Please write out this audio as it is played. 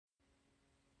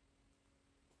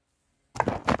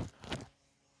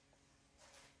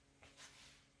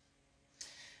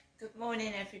Good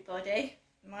morning everybody,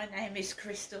 my name is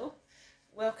Crystal.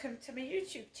 Welcome to my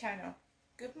YouTube channel.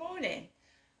 Good morning.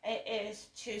 It is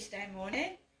Tuesday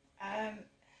morning.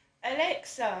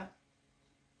 Alexa,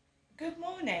 good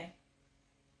morning.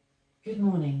 Good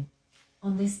morning.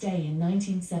 On this day in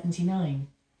 1979,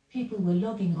 people were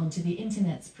logging onto the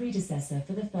internet's predecessor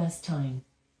for the first time.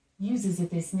 Users of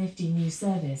this nifty new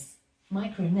service,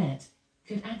 Micronet,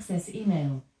 could access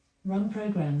email, run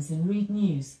programs and read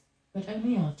news, but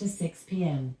only after 6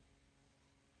 p.m.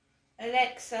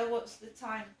 Alexa, what's the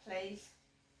time please?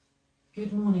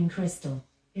 Good morning, Crystal.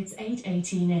 It's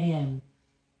 8:18 a.m.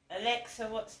 Alexa,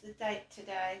 what's the date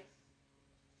today?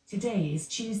 Today is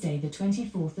Tuesday the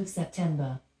 24th of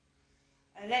September.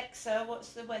 Alexa,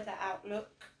 what's the weather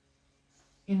outlook?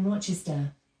 In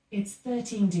Rochester, it's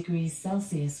 13 degrees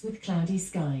Celsius with cloudy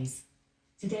skies.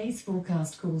 Today's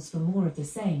forecast calls for more of the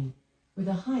same, with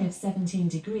a high of 17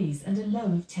 degrees and a low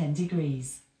of 10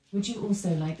 degrees. Would you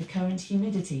also like the current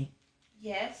humidity?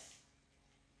 Yes.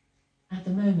 At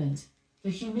the moment, the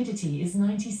humidity is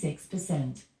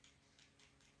 96%.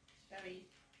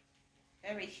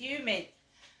 Very humid.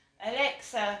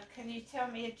 Alexa, can you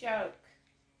tell me a joke?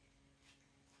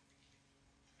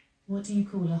 What do you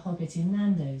call a hobbit in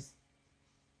Nando's?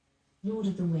 Lord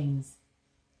of the Wings.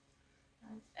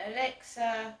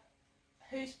 Alexa,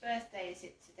 whose birthday is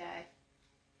it today?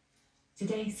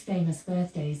 Today's famous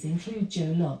birthdays include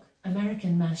Joe Locke,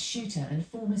 American mass shooter and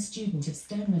former student of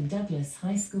Stoneman Douglas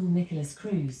High School Nicholas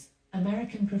Cruz,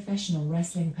 American professional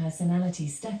wrestling personality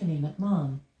Stephanie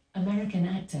McMahon, American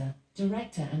actor,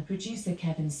 director and producer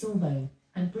Kevin Sorbo,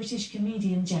 and British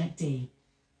comedian Jack Dee.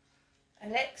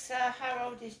 Alexa, how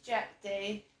old is Jack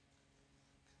Dee?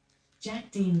 Jack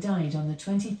Dean died on the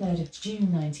 23rd of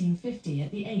June 1950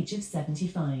 at the age of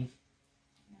 75.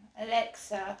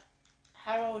 Alexa,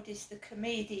 how old is the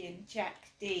comedian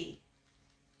Jack Dee?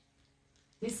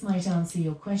 This might answer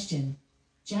your question.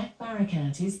 Jack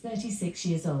Barakat is 36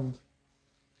 years old.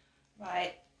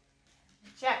 Right.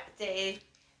 Jack Dee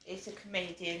is a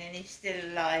comedian and he's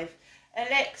still alive.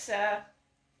 Alexa,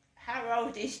 how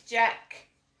old is Jack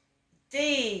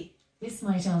Dee? This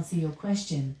might answer your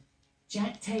question.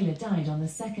 Jack Taylor died on the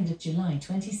 2nd of July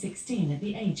 2016 at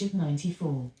the age of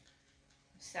 94.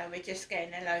 So we're just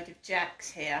getting a load of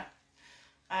Jacks here.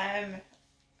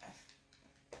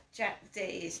 Jack Dee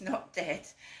is not dead.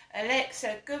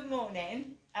 Alexa, good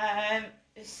morning.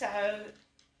 So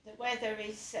the weather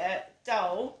is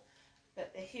dull,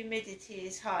 but the humidity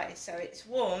is high. So it's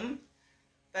warm,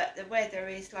 but the weather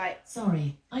is like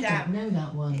Sorry, I damp. don't know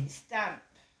that one. It's damp.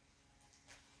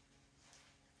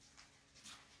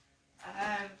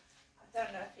 I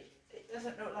don't know if it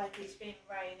doesn't look like it's been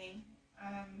raining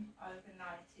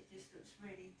overnight. It just looks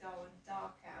really dull and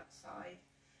dark outside.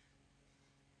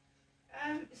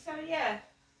 So yeah,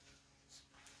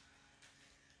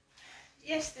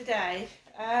 yesterday,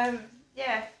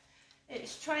 yeah,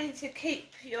 it's trying to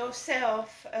keep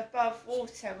yourself above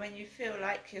water when you feel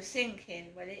like you're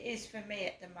sinking. Well, it is for me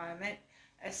at the moment.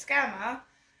 A scammer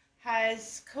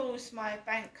has caused my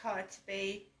bank card to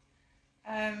be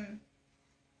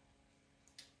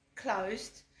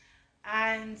closed,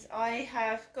 and I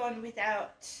have gone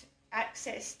without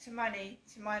access to money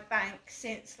to my bank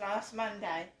since last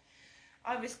Monday.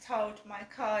 I was told my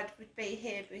card would be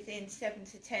here within 7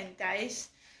 to 10 days.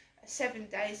 7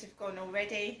 days have gone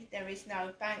already. There is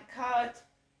no bank card.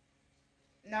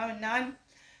 No, none.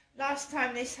 Last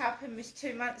time this happened was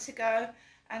 2 months ago,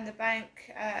 and the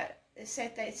bank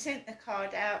said they'd sent the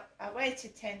card out. I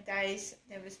waited 10 days.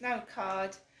 There was no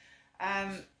card.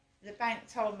 The bank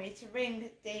told me to ring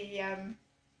the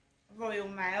Royal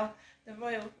Mail. The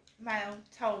Royal Mail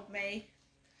told me,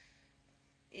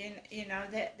 you know,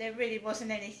 that there really wasn't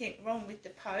anything wrong with the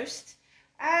post,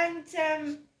 and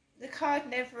the card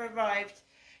never arrived.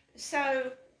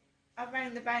 So I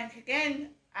rang the bank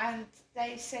again, and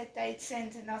they said they'd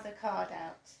send another card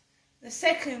out. The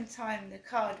second time the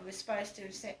card was supposed to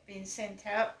have been sent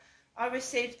out, I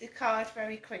received the card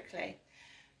very quickly.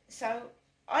 So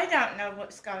I don't know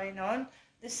what's going on.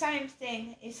 The same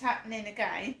thing is happening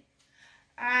again,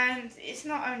 and it's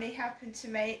not only happened to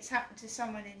me, it's happened to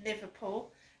someone in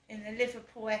Liverpool. In the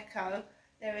Liverpool Echo,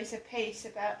 there is a piece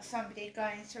about somebody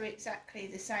going through exactly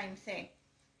the same thing,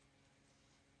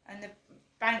 and the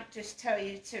bank just tell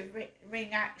you to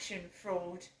ring action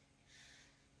fraud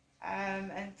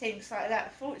and things like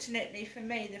that. Fortunately for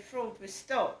me, the fraud was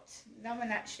stopped. No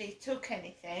one actually took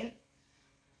anything,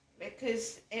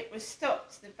 because it was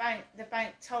stopped. The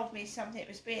bank told me something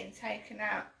was being taken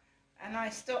out, and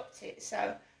I stopped it.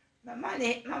 So my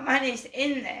money's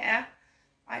in there.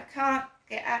 I can't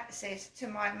get access to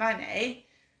my money,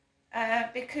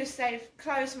 because they've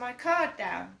closed my card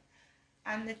down,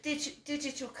 and the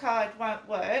digital card won't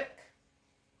work.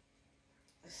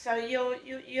 So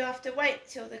you have to wait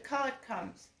till the card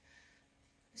comes.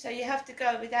 So you have to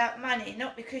go without money,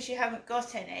 not because you haven't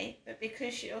got any, but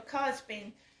because your card's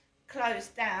been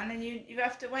closed down and you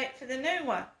have to wait for the new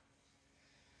one.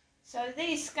 So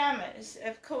these scammers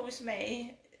have caused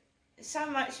me so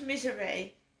much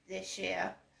misery this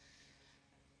year.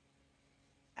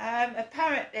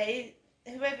 Apparently,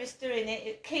 whoever's doing it,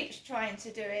 it keeps trying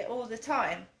to do it all the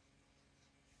time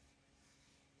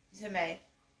to me.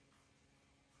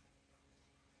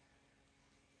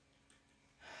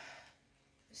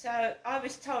 So I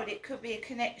was told it could be a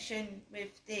connection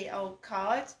with the old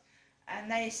card, and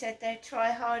they said they'd try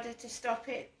harder to stop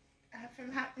it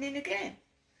from happening again.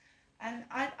 And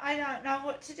I don't know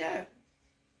what to do,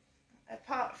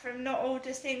 apart from not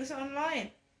order things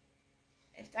online,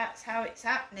 if that's how it's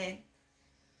happening.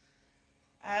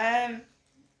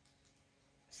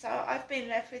 So I've been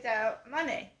left without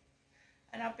money,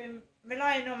 and I've been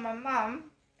relying on my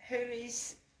mum, who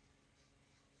is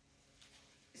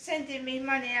sending me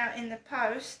money out in the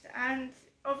post, and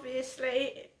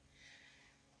obviously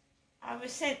I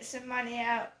was sent some money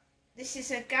out. This is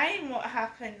again what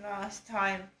happened last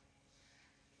time.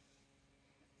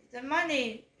 The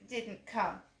money didn't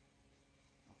come.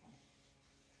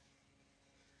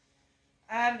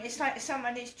 It's like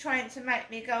someone is trying to make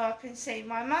me go up and see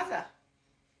my mother,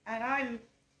 and I'm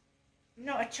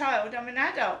not a child, I'm an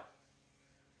adult.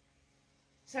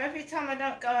 So every time I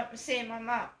don't go up and see my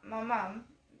mum,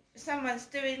 someone's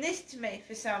doing this to me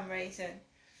for some reason.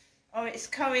 Or it's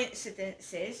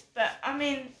coincidences, but I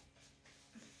mean,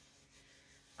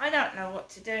 I don't know what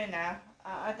to do now.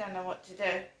 I don't know what to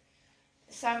do.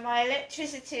 So my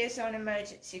electricity is on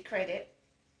emergency credit.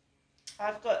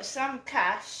 I've got some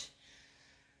cash,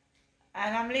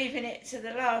 and I'm leaving it to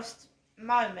the last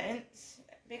moment,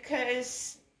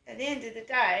 because at the end of the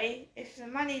day, if the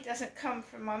money doesn't come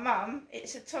from my mum,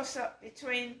 it's a toss-up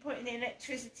between putting the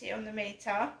electricity on the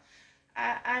meter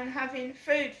and having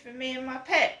food for me and my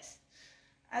pets.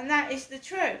 And that is the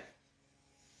truth.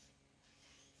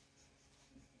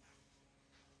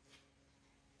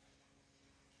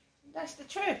 That's the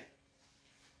truth.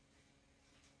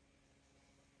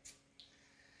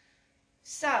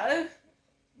 So,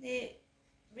 we're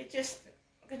just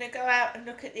going to go out and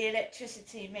look at the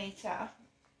electricity meter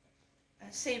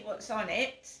and see what's on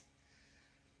it.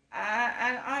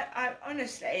 And I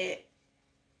honestly,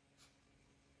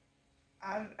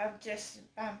 I'm just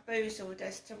bamboozled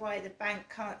as to why the bank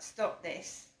can't stop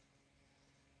this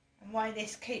and why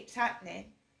this keeps happening.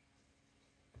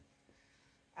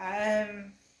 I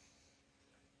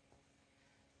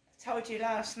told you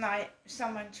last night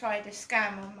someone tried a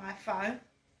scam on my phone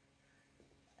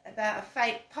about a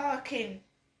fake parking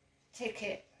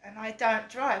ticket, and I don't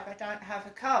drive, I don't have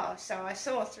a car, so I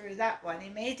saw through that one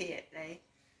immediately.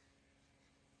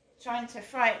 Trying to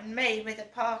frighten me with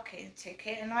a parking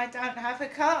ticket, and I don't have a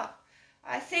car.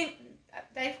 I think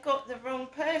they've got the wrong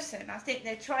person. I think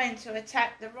they're trying to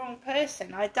attack the wrong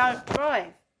person. I don't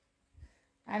drive,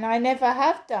 and I never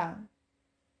have done.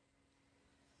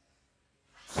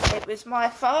 It was my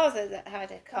father that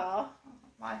had a car.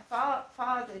 My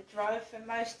father drove for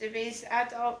most of his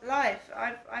adult life.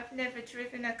 I've never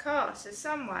driven a car, so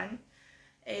someone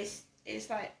is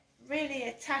like really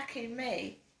attacking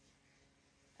me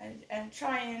and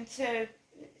trying to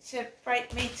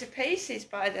break me to pieces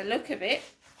by the look of it.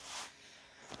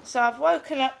 So I've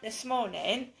woken up this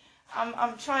morning.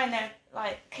 I'm trying to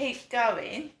like keep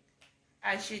going,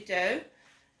 as you do,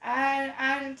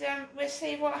 and we'll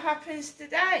see what happens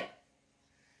today.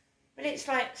 But it's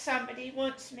like somebody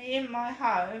wants me in my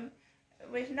home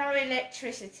with no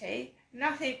electricity,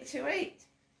 nothing to eat.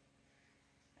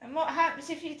 And what happens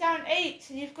if you don't eat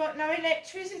and you've got no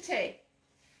electricity?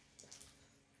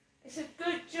 It's a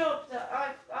good job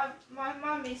that my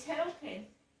mum is helping.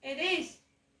 It is.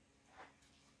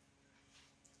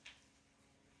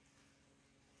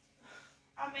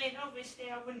 I mean, obviously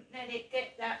I wouldn't let it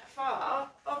get that far.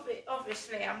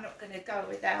 Obviously I'm not going to go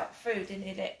without food and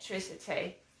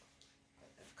electricity.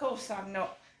 Of course I'm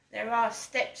not. There are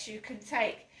steps you can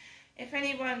take. If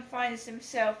anyone finds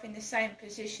themselves in the same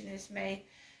position as me,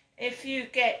 if you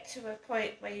get to a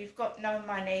point where you've got no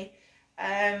money,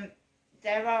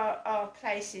 there are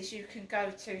places you can go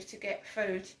to get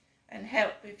food and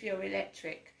help with your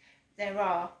electric. There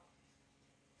are.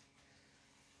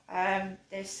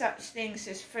 There's such things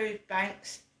as food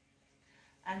banks,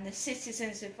 and the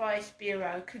Citizens Advice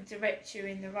Bureau can direct you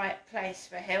in the right place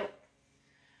for help.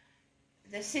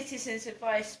 The Citizens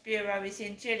Advice Bureau is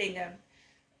in Gillingham.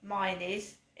 Mine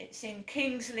is It's in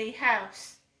Kingsley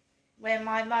House, where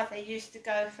my mother used to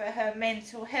go for her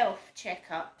mental health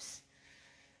checkups.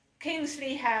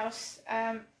 Kingsley House,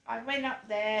 I went up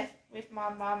there with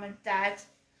my mum and dad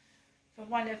for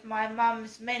one of my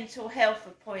mum's mental health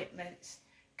appointments.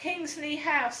 Kingsley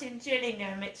House in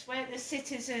Gillingham, it's where the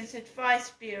Citizens Advice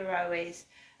Bureau is,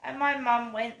 and my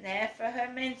mum went there for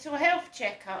her mental health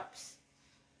checkups.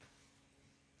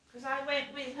 Because I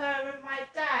went with her and my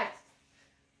dad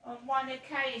on one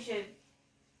occasion.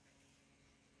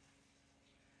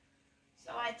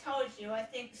 So I told you, I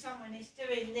think someone is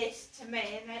doing this to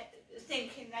me and they're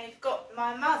thinking they've got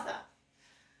my mother.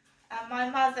 And my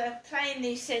mother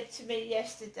plainly said to me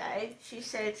yesterday, she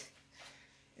said,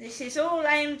 "This is all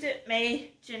aimed at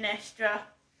me, Genestra."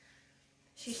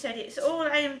 She said, "It's all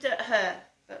aimed at her,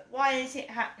 but why is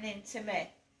it happening to me?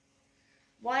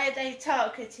 Why are they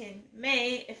targeting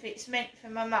me if it's meant for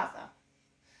my mother?"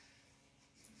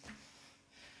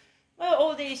 Well,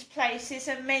 all these places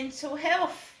are mental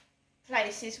health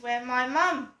places where my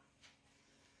mum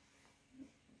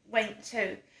went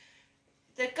to.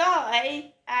 The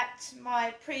guy at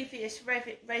my previous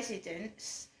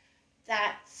residence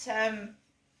that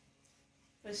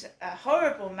was a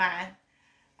horrible man,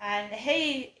 and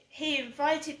he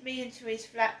invited me into his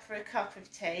flat for a cup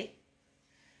of tea.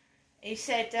 He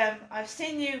said, "I've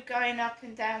seen you going up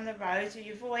and down the road,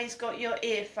 you've always got your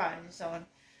earphones on."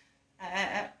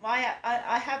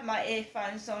 I had my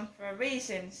earphones on for a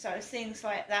reason, so things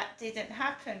like that didn't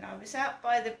happen. I was out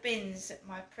by the bins at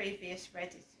my previous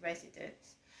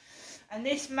residence, and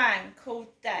this man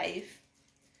called Dave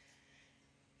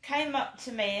came up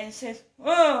to me and said,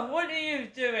 "Oh, what are you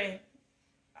doing?"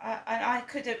 And I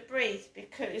couldn't breathe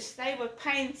because they were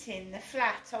painting the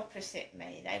flat opposite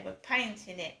me. They were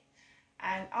painting it,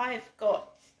 and I've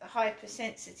got a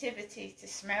hypersensitivity to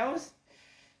smells.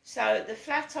 So the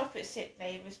flat opposite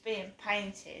me was being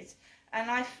painted, and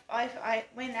I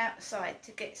went outside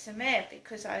to get some air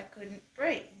because I couldn't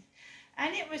breathe.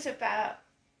 And it was about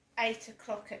 8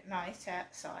 o'clock at night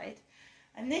outside,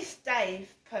 and this Dave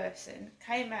person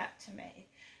came out to me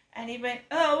and he went,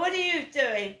 "Oh, what are you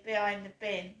doing behind the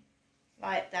bin?"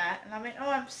 like that. And I went,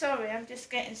 "Oh, I'm sorry, I'm just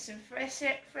getting some fresh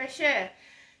air.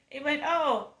 He went,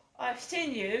 "Oh, I've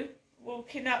seen you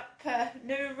walking up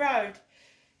New Road."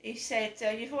 He said,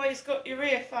 "You've always got your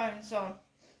earphones on."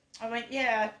 I went,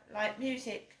 "Yeah, I like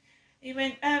music." He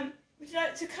went, "Would you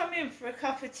like to come in for a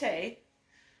cup of tea?"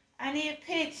 And he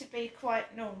appeared to be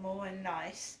quite normal and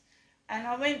nice. And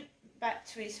I went back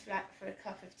to his flat for a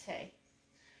cup of tea.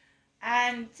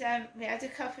 And we had a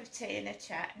cup of tea and a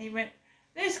chat. And he went,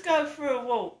 "Let's go for a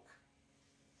walk."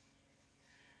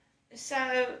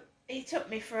 So he took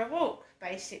me for a walk,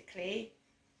 basically.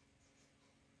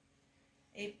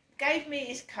 He gave me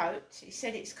his coat. He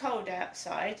said it's cold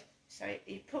outside, so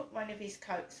he put one of his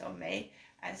coats on me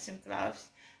and some gloves,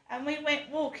 and we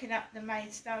went walking up the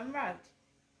Maidstone Road.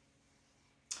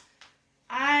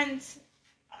 And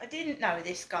I didn't know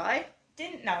this guy,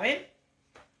 didn't know him.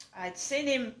 I'd seen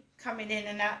him coming in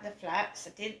and out the flats, I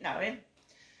didn't know him.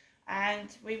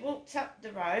 And we walked up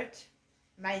the road,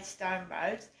 Maidstone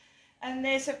Road, and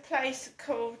there's a place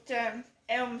called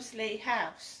Elmsley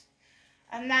House.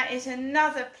 And that is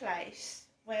another place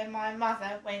where my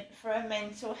mother went for her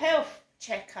mental health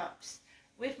checkups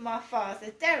with my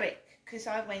father Derek, because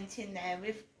I went in there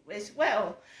with as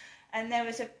well. And there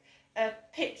was a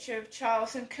picture of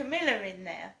Charles and Camilla in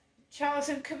there. Charles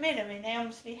and Camilla in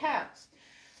Elmsley House.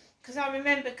 Because I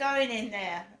remember going in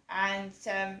there, and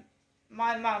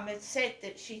my mum had said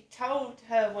that she told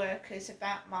her workers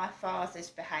about my father's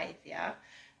behaviour,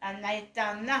 and they'd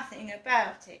done nothing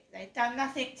about it. They'd done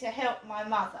nothing to help my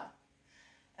mother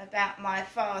about my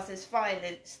father's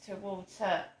violence towards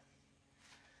her.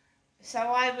 So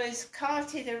I was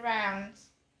carted around.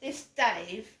 This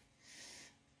Dave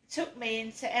took me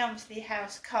into Elmsley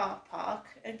House car park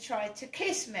and tried to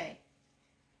kiss me.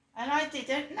 And I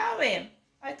didn't know him.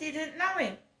 I didn't know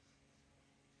him.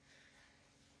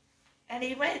 And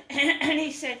he went and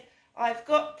he said, I've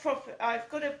got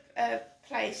a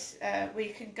place we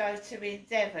can go to in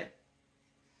Devon.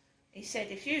 He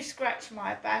said, if you scratch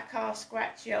my back, I'll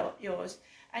scratch yours.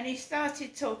 And he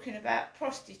started talking about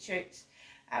prostitutes.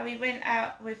 How he went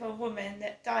out with a woman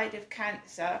that died of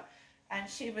cancer, and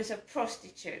she was a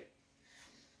prostitute.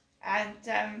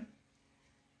 And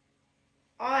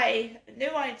I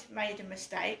knew I'd made a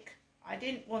mistake. I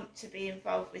didn't want to be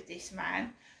involved with this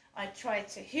man. I tried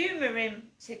to humour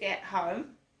him to get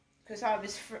home, because I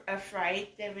was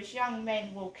afraid. There was young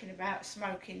men walking about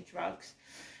smoking drugs.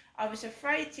 I was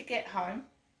afraid to get home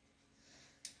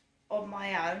on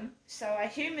my own, so I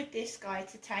humoured this guy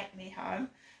to take me home.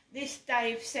 this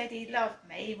Dave said he loved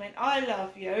me. He went, I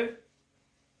love you.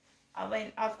 I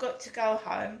went, I've got to go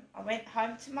home. I went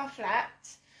home to my flat.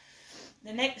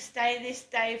 The next day, this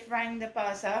Dave rang the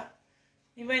buzzer.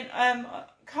 He went,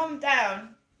 come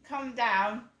down, come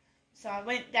down. So I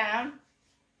went down,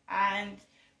 and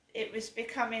it was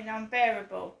becoming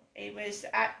unbearable. He was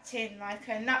acting like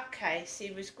a nutcase.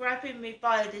 He was grabbing me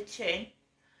by the chin.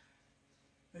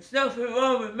 There's nothing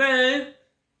wrong with me.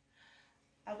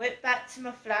 I went back to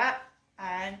my flat,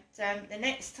 and the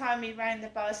next time he rang the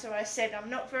buzzer, I said, I'm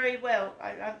not very well.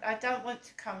 I don't want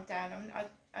to come down.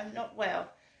 I'm not well.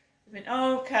 He went,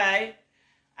 oh, okay.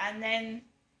 And then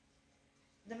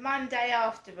the Monday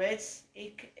afterwards,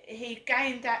 he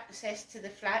gained access to the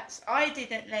flats. I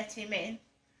didn't let him in.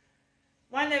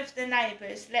 One of the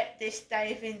neighbours let this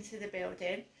Dave into the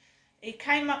building. He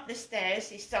came up the stairs.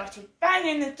 He started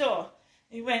banging the door.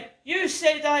 He went, you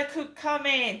said I could come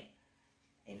in.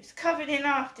 He was covered in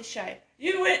aftershave.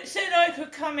 You said I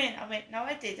could come in. I went, no,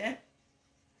 I didn't.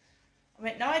 I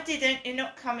went, no, I didn't. You're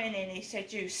not coming in. He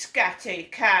said, you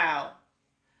scatty cow.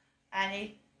 And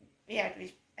he had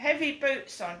his heavy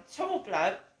boots on, tall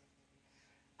bloke,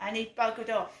 and he buggered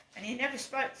off. And he never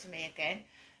spoke to me again.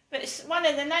 But one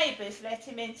of the neighbours let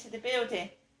him into the building.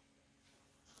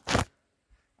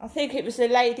 I think it was the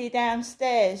lady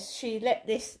downstairs. She let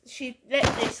this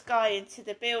guy into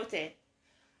the building.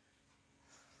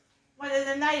 One of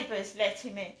the neighbours let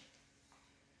him in.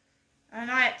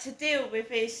 And I had to deal with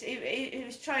his... He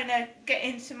was trying to get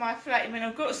into my flat. He went,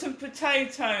 I've got some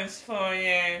potatoes for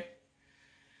you.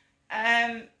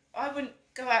 I wouldn't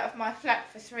go out of my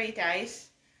flat for 3 days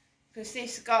because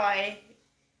this guy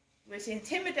was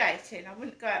intimidating. I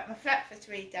wouldn't go out of my flat for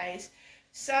 3 days.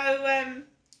 So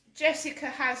Jessica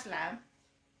Haslam,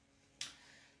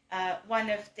 one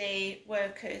of the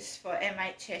workers for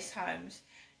MHS Homes,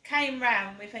 came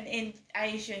round with an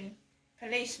Asian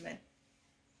policeman,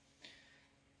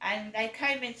 and they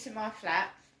came into my flat,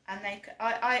 and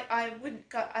I wouldn't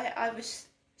go. I was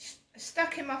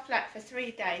stuck in my flat for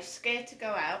 3 days, scared to go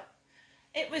out.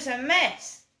 It was a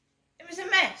mess. It was a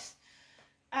mess.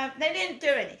 They didn't do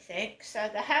anything, so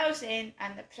the housing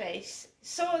and the police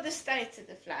saw the state of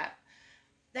the flat.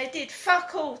 They did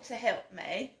fuck all to help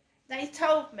me. They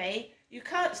told me, you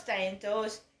can't stay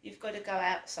indoors, you've got to go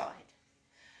outside.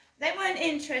 They weren't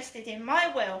interested in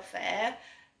my welfare.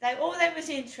 All they was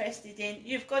interested in,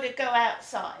 you've got to go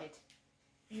outside.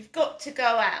 You've got to go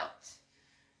out.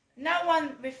 No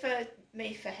one referred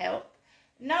me for help.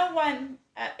 No one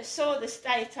saw the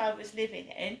state I was living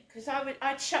in, because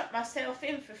I'd shut myself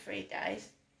in for 3 days.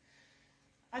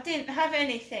 I didn't have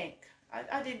anything.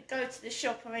 I didn't go to the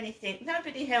shop or anything.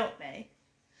 Nobody helped me.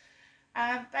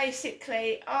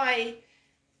 Basically, I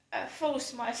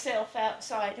forced myself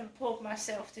outside and pulled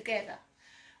myself together.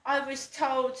 I was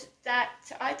told that,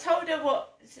 I told her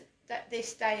that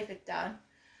this Dave had done,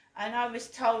 and I was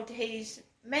told he's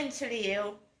mentally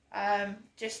ill,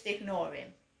 just ignore him.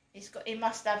 He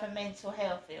must have a mental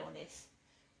health illness.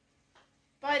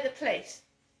 By the police.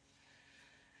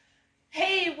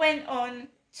 He went on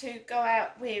to go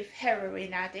out with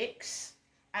heroin addicts,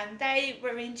 and they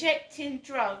were injecting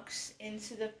drugs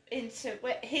into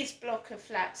his block of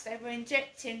flats. They were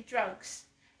injecting drugs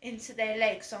into their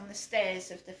legs on the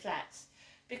stairs of the flats.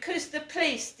 Because the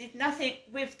police did nothing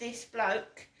with this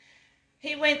bloke,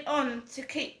 he went on to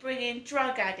keep bringing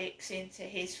drug addicts into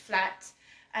his flat,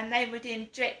 and they would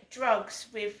inject drugs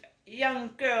with young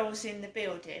girls in the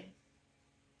building.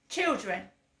 Children.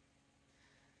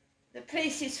 The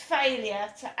police's failure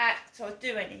to act or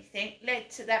do anything led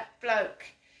to that bloke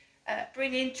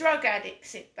bringing drug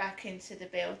addicts back into the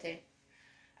building.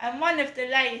 And one of the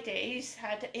ladies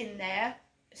had in there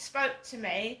spoke to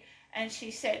me, and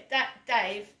she said that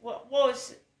Dave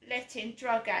was letting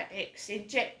drug addicts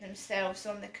inject themselves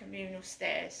on the communal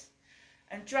stairs.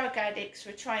 And drug addicts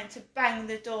were trying to bang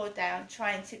the door down,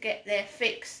 trying to get their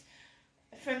fix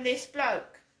from this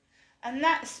bloke. And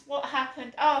that's what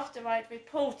happened after I'd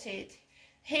reported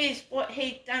what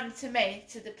he'd done to me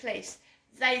to the police.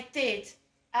 They did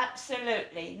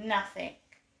absolutely nothing.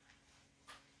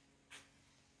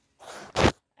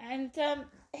 And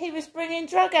he was bringing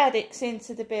drug addicts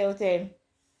into the building.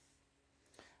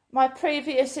 My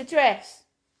previous address.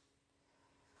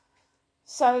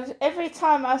 So every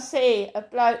time I see a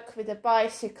bloke with a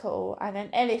bicycle and an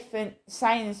Elephant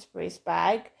Sainsbury's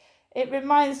bag, it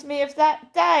reminds me of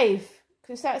that Dave,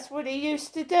 because that's what he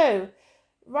used to do.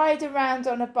 Ride around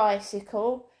on a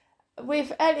bicycle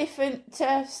with Elephant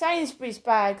Sainsbury's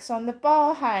bags on the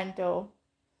bar handle.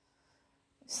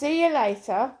 See you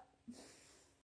later.